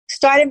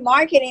started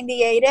marketing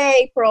the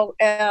 8A pro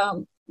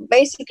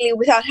basically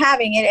without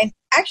having it. And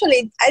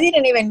actually, I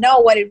didn't even know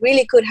what it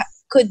really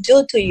could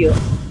do to you,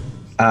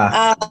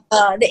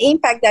 the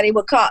impact that it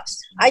would cause.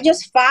 I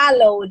just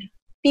followed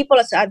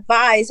people's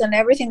advice on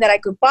everything that I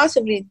could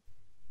possibly,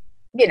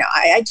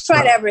 I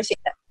tried everything.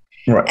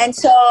 Right. And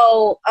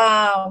so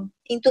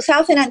in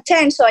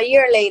 2010, so a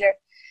year later,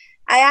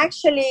 I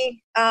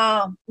actually,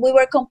 we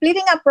were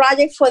completing a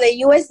project for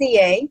the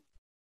USDA,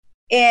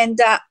 and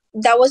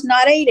that was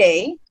not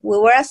 8A. We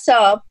were a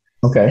sub.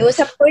 Okay. It was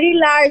a pretty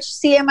large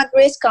CM at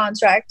risk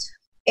contract,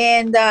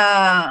 and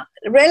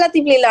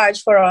relatively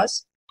large for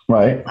us.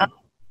 Right.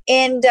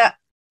 And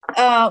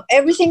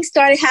everything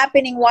started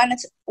happening one at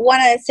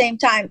the same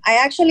time. I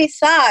actually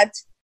thought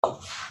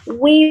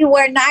we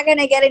were not going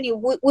to get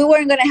we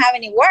weren't going to have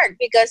any work,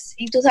 because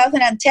in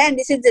 2010,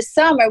 this is the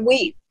summer,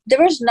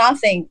 there was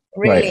nothing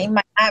really in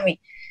Miami.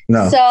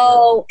 No.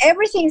 So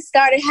everything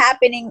started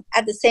happening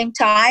at the same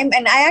time,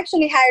 and I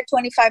actually hired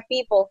 25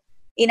 people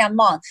in a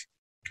month.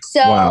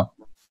 So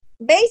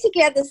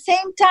basically at the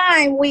same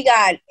time, we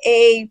got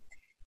a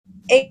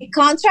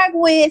contract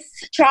with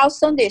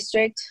Charleston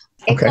District,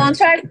 a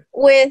contract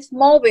with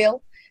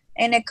Mobile,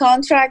 and a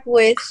contract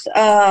with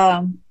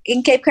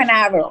in Cape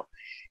Canaveral.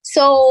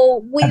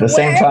 So we at the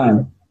same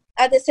time.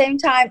 At the same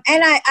time,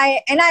 and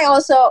I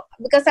also,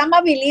 because I'm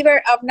a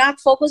believer of not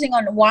focusing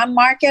on one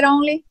market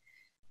only,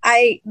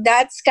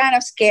 that's kind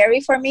of scary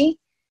for me.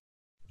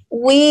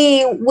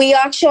 We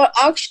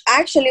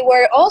actually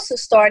were also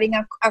starting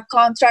a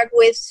contract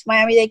with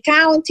Miami-Dade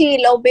County,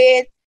 low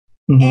bid,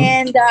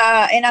 and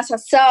as a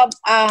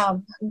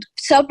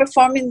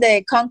self-performing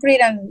the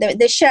concrete and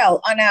the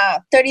shell on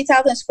a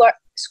 30,000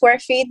 square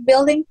feet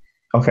building.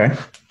 Okay.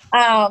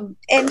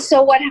 And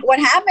so what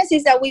happens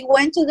is that we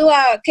went to do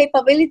a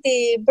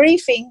capability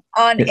briefing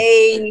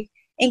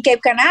in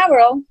Cape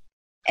Canaveral,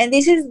 and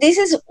this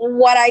is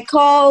what I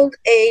called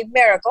a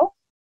miracle.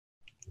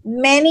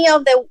 Many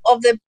of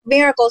the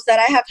miracles that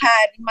I have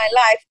had in my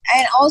life,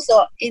 and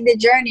also in the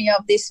journey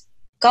of this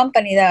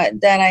company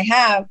that I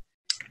have,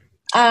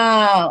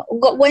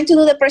 went to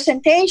do the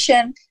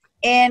presentation,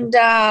 and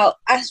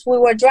as we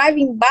were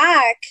driving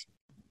back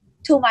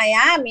to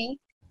Miami,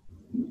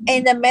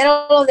 in the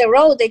middle of the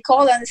road, they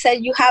called and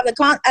said, "You have a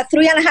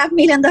 $3.5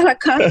 million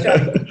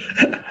contract."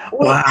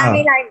 Wow.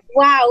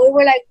 We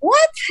were like,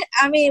 what?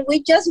 I mean,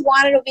 we just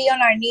wanted to be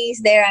on our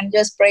knees there and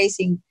just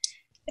praising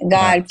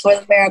God for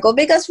the miracle,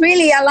 because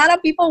really a lot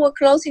of people were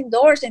closing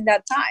doors in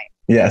that time.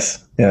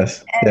 Yes. And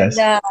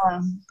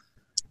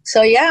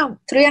so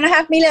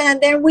 $3.5 million, and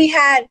then we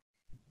had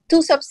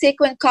 2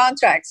 subsequent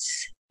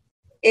contracts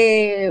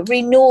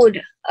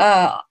renewed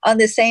on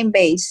the same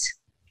base.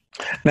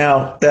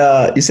 Now,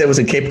 you said it was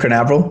in Cape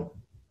Canaveral?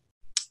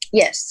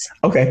 Yes.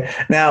 Okay.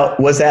 Now,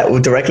 was that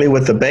directly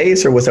with the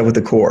base, or was that with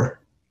the Corps?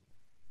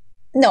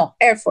 No,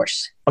 Air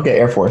Force. Okay,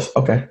 Air Force.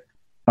 Okay.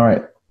 All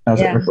right. That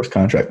was an Air Force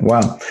contract.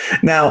 Wow.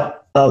 Now,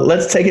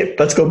 let's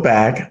go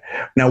back.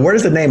 Now, where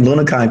does the name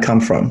Lunacon come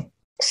from?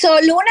 So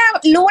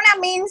Luna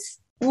means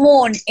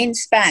moon in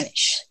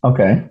Spanish.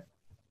 Okay.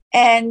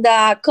 And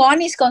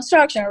con is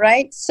construction,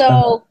 right?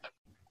 So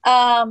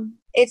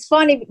it's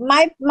funny.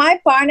 My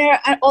partner,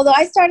 although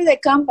I started the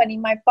company,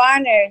 my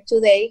partner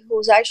today,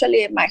 who's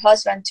actually my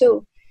husband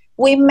too,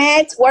 we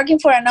met working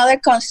for another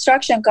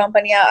construction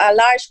company, a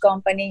large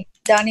company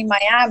down in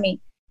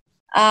Miami.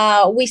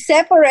 We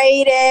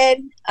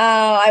separated.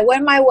 I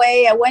went my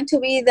way. I went to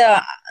be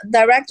the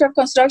director of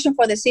construction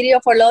for the city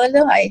of Fort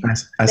Lauderdale. I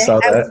saw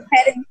that. I was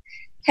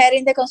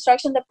heading the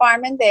construction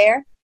department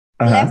there.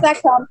 Left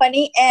that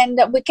company, and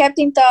we kept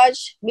in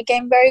touch,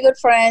 became very good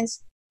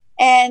friends.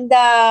 And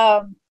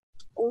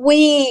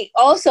we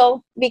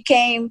also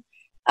became,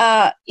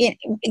 got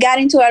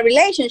into a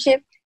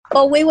relationship,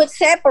 but we would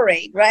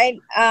separate, right?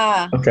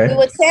 We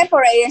would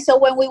separate. And so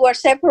when we were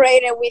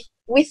separated,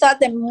 we thought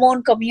the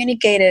moon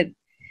communicated.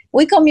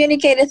 We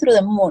communicated through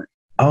the moon.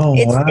 Oh,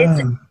 wow.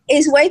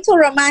 It's way too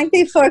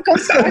romantic for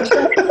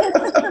construction.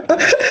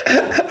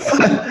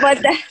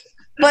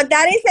 But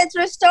that is a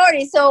true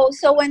story. So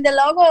when the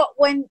logo,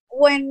 when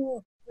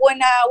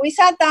we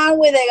sat down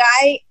with a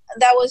guy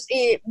that was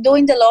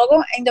doing the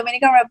logo in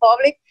Dominican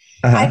Republic,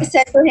 I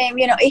said to him,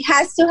 it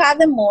has to have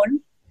the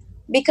moon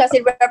because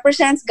it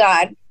represents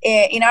God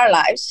in our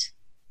lives.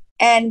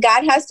 And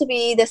God has to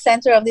be the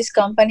center of this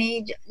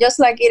company, just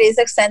like it is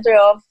the center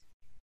of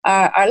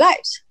our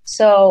lives.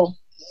 So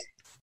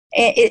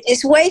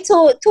it's way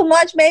too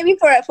much maybe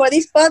for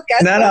this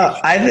podcast. No,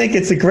 I think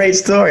it's a great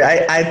story.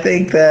 I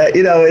think that,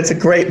 it's a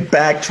great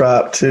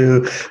backdrop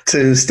to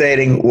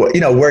stating,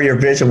 where your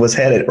vision was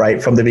headed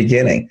right from the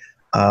beginning.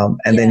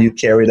 And then you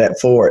carry that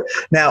forward.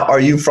 Now, are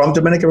you from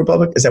Dominican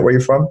Republic? Is that where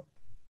you're from?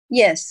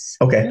 Yes.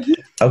 Okay. Mm-hmm.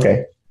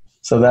 Okay.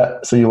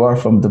 So you are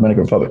from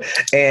Dominican Republic,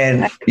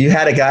 and you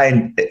had a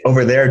guy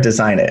over there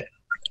design it.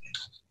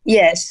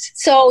 Yes.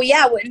 So we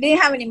didn't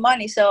have any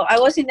money. So I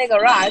was in the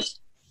garage.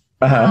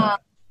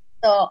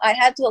 So I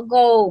had to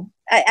go.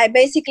 I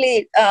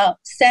basically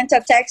sent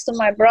a text to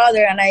my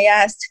brother, and I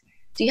asked,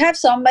 "Do you have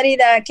somebody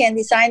that can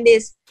design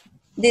this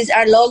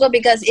our logo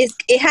because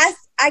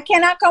I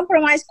cannot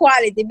compromise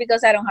quality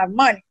because I don't have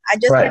money. I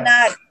just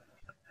cannot.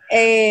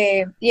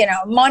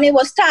 Money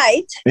was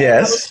tight. Yes.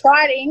 I was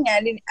starting.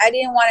 I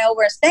didn't want to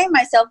overstay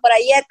myself, but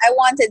yet I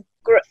wanted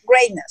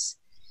greatness,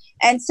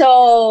 and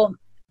so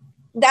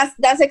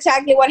that's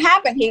exactly what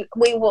happened.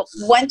 We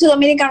went to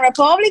Dominican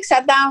Republic,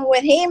 sat down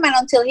with him, and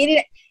until he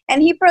did,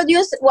 and he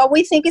produced what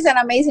we think is an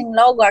amazing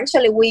logo.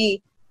 Actually,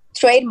 we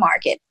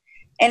trademark it.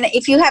 And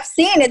if you have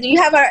seen it, do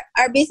you have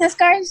our business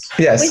cards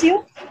with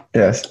you?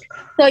 Yes.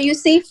 So you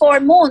see 4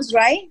 moons,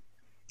 right?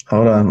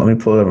 Hold on. Let me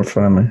pull it up in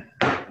front of me.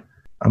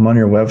 I'm on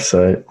your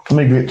website. Let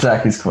me get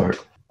Jackie's card.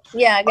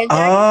 Yeah, get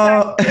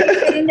Jackie's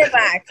card in the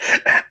back.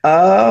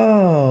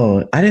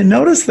 Oh, I didn't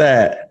notice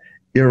that.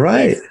 You're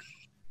right. Yes.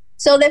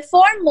 So the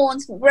 4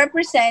 moons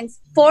represents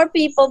 4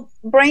 people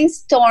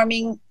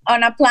brainstorming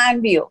on a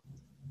plan view.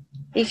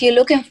 If you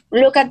look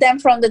at them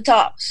from the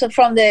top, so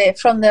from the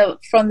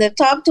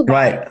top to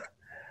bottom. Right.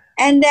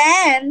 And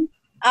then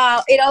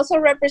it also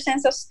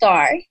represents a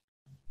star.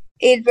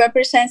 It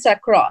represents a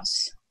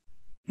cross.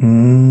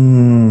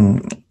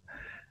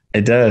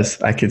 It does.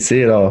 I can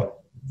see it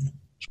all.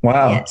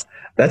 Wow. Yes.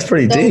 That's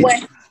pretty deep.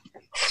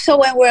 So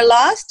when we're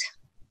lost,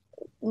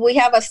 we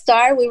have a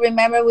star. We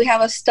remember we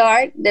have a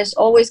star. There's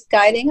always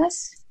guiding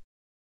us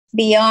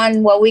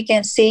beyond what we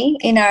can see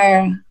in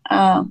our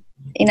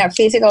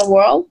physical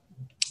world.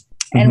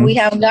 And we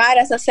have God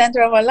as a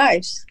center of our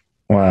lives.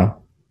 Wow.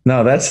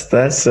 No, that's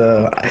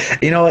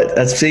you know what?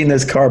 I've seen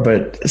this car,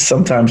 but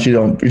sometimes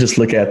you just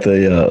look at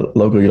the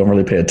logo, you don't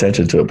really pay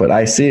attention to it, but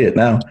I see it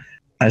now.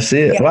 I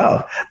see it. Yeah.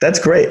 Wow. That's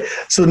great.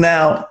 So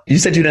now you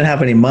said you didn't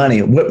have any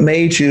money. What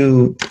made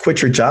you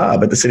quit your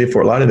job at the city of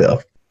Fort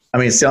Lauderdale? I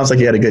mean, it sounds like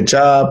you had a good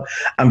job.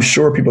 I'm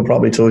sure people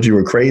probably told you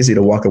were crazy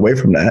to walk away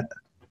from that.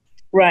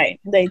 Right.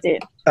 They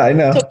did. I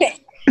know.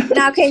 Okay.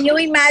 Now, can you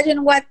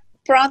imagine what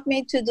prompted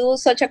me to do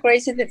such a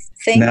crazy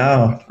thing?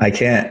 No, I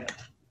can't.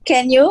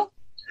 Can you?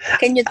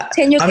 Can you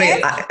I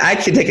mean, I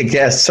can take a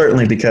guess,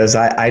 certainly, because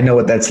I know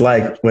what that's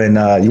like when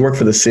you work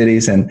for the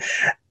cities and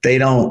they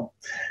don't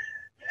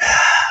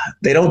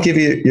give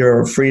you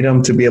your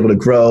freedom to be able to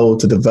grow,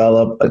 to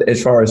develop,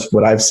 as far as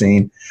what I've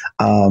seen.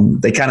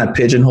 They kind of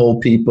pigeonhole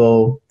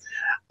people.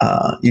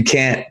 You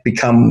can't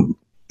become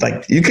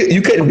like, you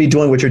couldn't be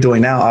doing what you're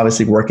doing now,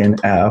 obviously working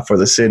for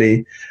the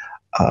city.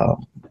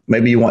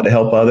 Maybe you want to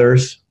help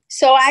others.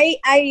 So I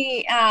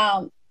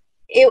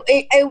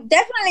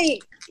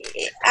definitely,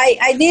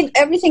 I did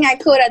everything I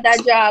could at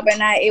that job,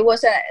 and it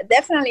was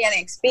definitely an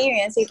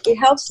experience. It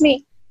helps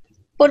me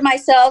put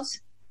myself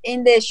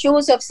in the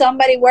shoes of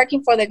somebody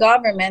working for the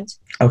government.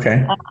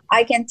 Okay.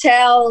 I can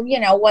tell,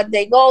 what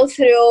they go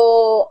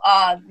through.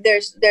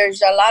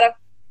 There's a lot of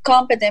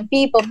competent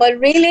people, but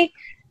really,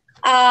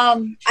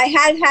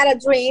 I had a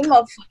dream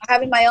of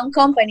having my own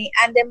company,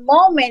 and the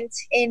moment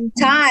in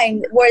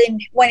time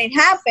when it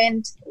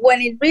happened, when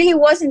it really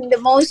wasn't the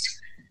most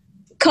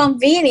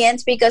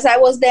convenient, because I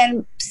was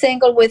then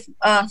single with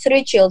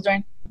 3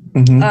 children.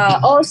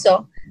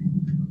 Also,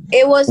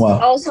 it was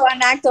also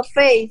an act of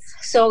faith.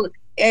 So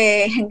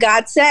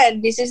God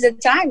said, this is the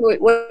time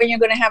when you're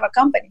going to have a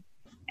company.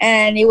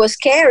 And it was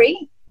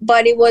scary,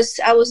 but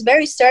I was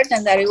very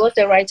certain that it was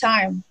the right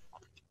time.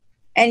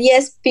 And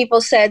yes, people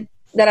said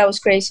that I was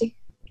crazy.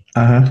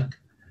 And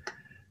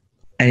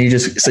you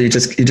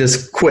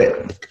just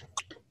quit.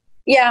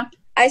 Yeah.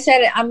 I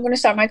said, I'm going to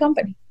start my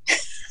company.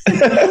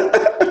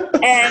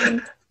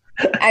 And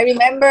I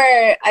remember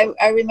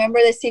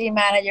the city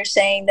manager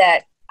saying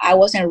that I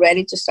wasn't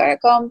ready to start a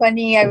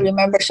company. I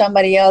remember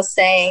somebody else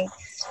saying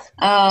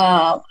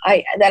are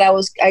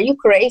you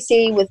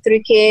crazy with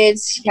 3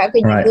 kids? How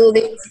can you do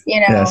this?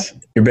 Yes,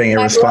 you're being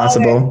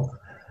irresponsible.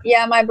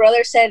 My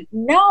brother said,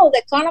 no,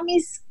 the economy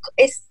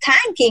is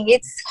tanking.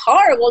 It's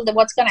horrible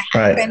what's going to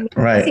happen.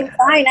 Right. Missing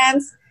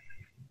finance.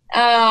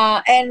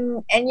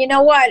 And you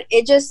know what?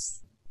 It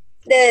just,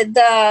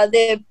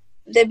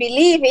 the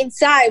belief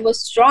inside was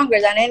stronger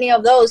than any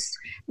of those.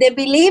 The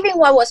belief in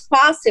what was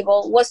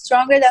possible was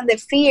stronger than the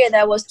fear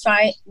that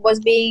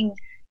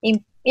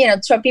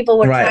people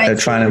were trying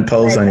to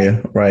impose on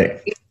you. Right.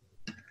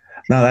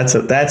 No, that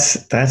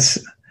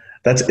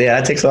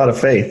takes a lot of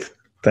faith.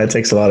 That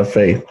takes a lot of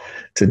faith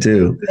to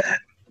do.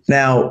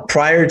 Now,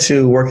 prior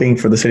to working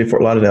for the city of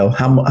Fort Lauderdale,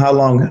 how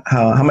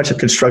much of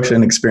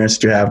construction experience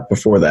did you have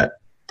before that?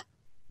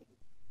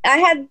 I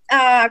had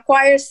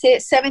acquired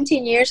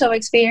 17 years of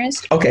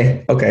experience.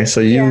 Okay. So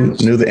you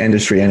knew the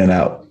industry in and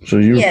out. So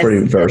you were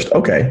pretty versed.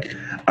 Okay.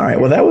 All right.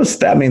 Well, that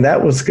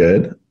was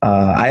good.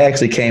 I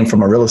actually came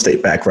from a real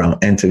estate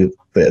background into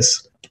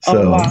this.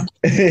 So, wow.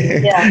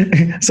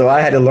 So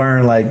I had to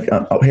learn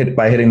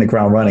by hitting the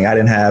ground running. I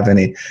didn't have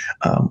a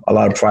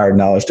lot of prior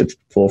knowledge to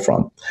pull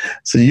from.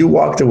 So you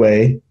walked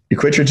away, you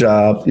quit your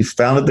job, you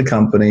founded the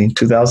company,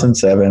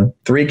 2007,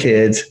 3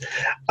 kids,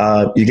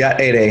 you got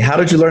 8A. How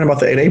did you learn about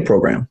the 8A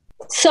program?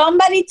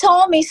 Somebody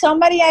told me,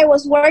 somebody I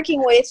was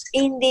working with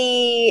in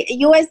the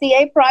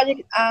USDA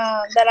project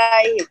that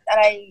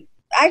I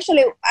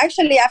actually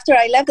after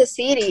I left the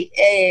city,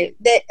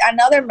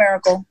 another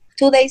miracle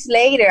 2 days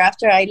later,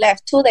 after I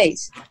left, 2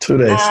 days. 2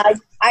 days.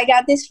 I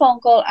got this phone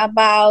call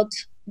about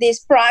this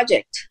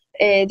project.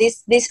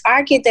 This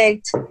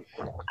architect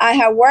I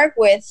have worked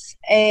with,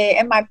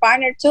 and my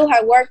partner too,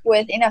 I worked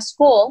with in a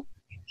school.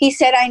 He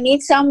said, I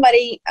need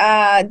somebody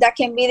that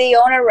can be the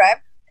owner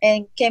rep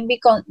and can be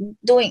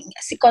doing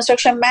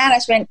construction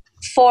management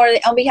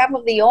on behalf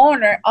of the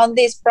owner on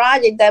this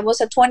project that was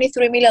a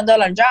 $23 million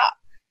job.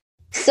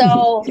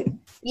 So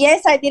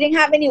yes, I didn't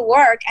have any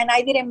work and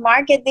I didn't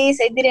market this.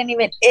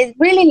 It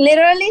really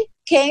literally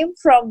came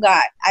from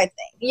God, I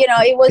think.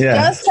 It was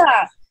just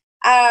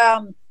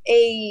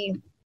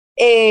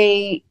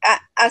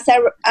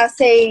as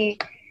a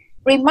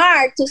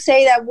remark to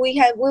say that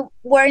we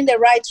were in the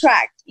right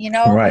track,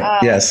 Right.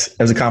 Yes. It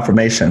was a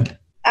confirmation.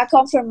 A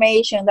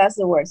confirmation. That's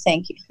the word.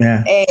 Thank you.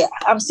 Yeah.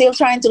 I'm still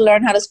trying to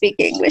learn how to speak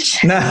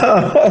English. No,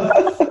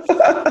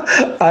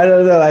 I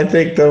don't know. I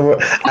think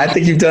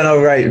you've done all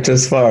right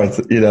as far as,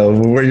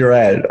 where you're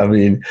at. I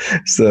mean,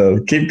 so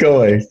keep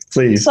going,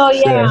 please. So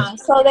yeah.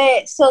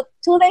 So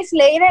 2 days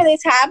later,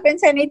 this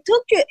happens, and it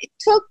took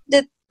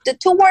the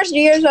 2 worst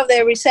years of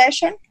the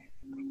recession.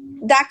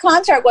 That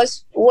contract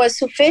was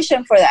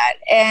sufficient for that,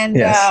 and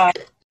yes.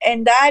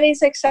 And that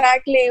is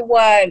exactly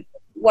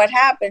what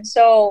happened.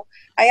 So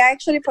I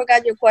actually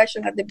forgot your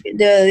question at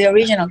the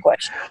original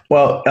question.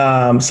 Well,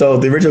 so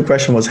the original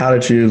question was, how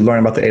did you learn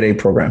about the 8A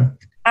program?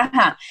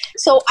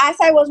 So as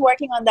I was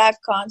working on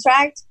that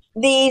contract,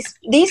 this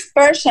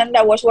person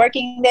that was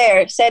working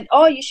there said,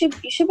 "Oh, you should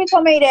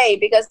become 8A,"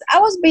 because I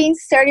was being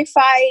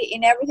certified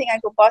in everything I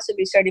could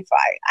possibly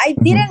certify. I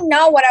didn't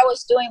know what I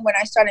was doing when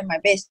I started my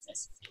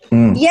business.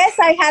 Yes,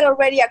 I had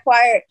already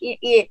acquired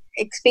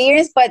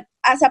experience, but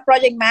as a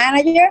project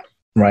manager,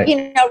 right,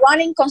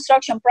 running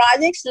construction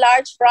projects,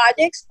 large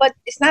projects, but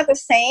it's not the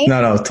same.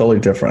 No, it's totally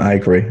different. I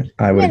agree.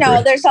 I would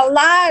agree. There's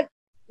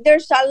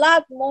a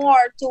lot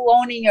more to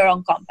owning your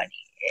own company.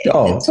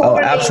 Oh,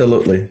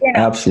 absolutely.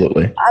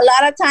 Absolutely. A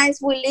lot of times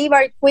we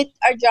quit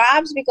our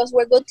jobs because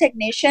we're good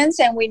technicians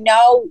and we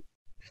know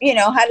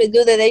how to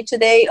do the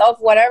day-to-day of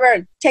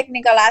whatever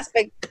technical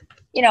aspect,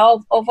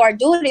 of our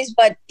duties,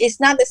 but it's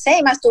not the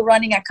same as to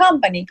running a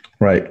company.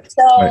 Right.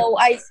 So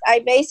right. I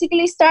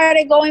basically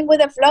started going with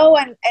the flow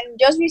and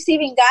just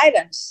receiving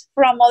guidance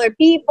from other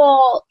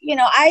people.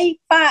 I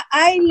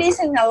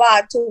listen a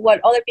lot to what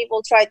other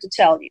people try to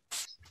tell you.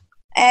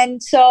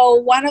 And so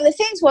one of the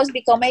things was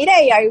become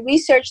 8A. I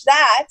researched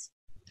that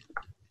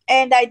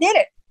and I did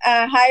it.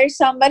 Hired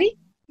somebody.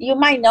 You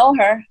might know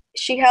her.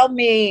 She helped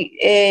me.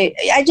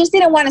 I just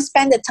didn't want to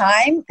spend the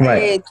time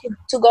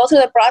to go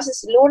through the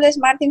process. Lourdes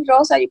Martin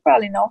Rosa, you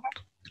probably know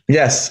her.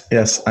 Yes,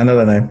 I know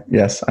the name.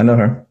 Yes, I know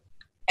her.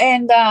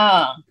 And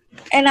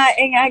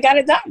I got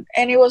it done,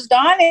 and it was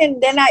done.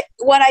 And then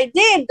what I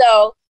did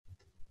though,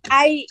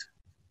 I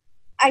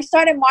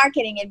started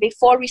marketing it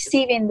before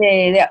receiving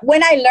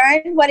when I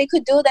learned what it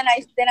could do, then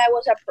I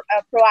was a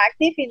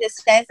proactive in the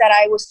sense that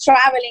I was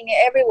traveling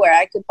everywhere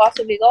I could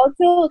possibly go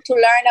to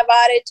learn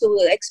about it, to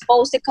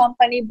expose the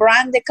company,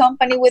 brand the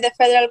company with the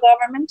federal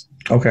government.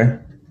 Okay.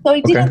 So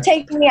it didn't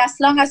take me as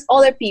long as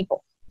other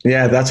people.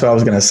 Yeah, that's what I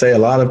was going to say. A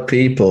lot of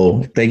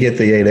people, they get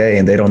the 8A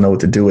and they don't know what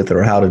to do with it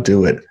or how to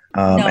do it.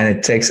 No. And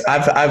it takes,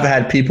 I've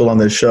had people on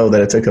this show that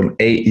it took them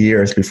 8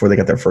 years before they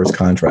got their first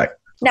contract.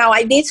 Now,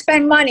 I did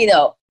spend money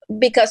though,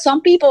 because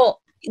some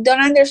people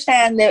don't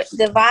understand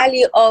the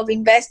value of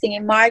investing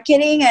in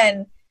marketing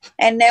and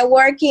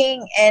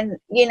networking. And,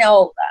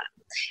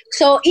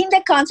 so in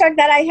the contract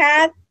that I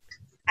had,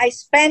 I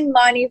spent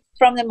money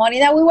from the money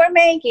that we were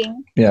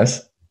making.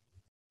 Yes.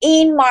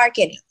 In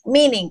marketing,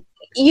 meaning,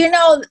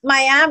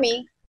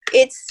 Miami,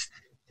 it's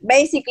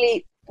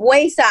basically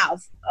way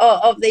south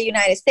of the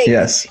United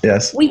States.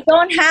 Yes. We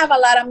don't have a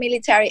lot of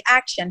military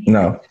action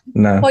here.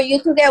 No. For you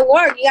to get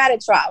work, you got to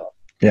travel.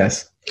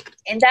 Yes.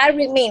 And that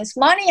means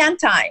money and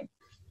time.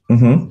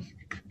 Mm-hmm.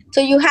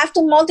 So you have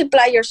to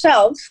multiply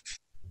yourself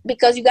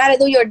because you got to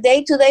do your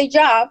day-to-day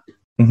job,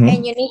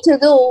 and you need to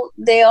do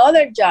the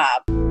other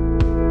job.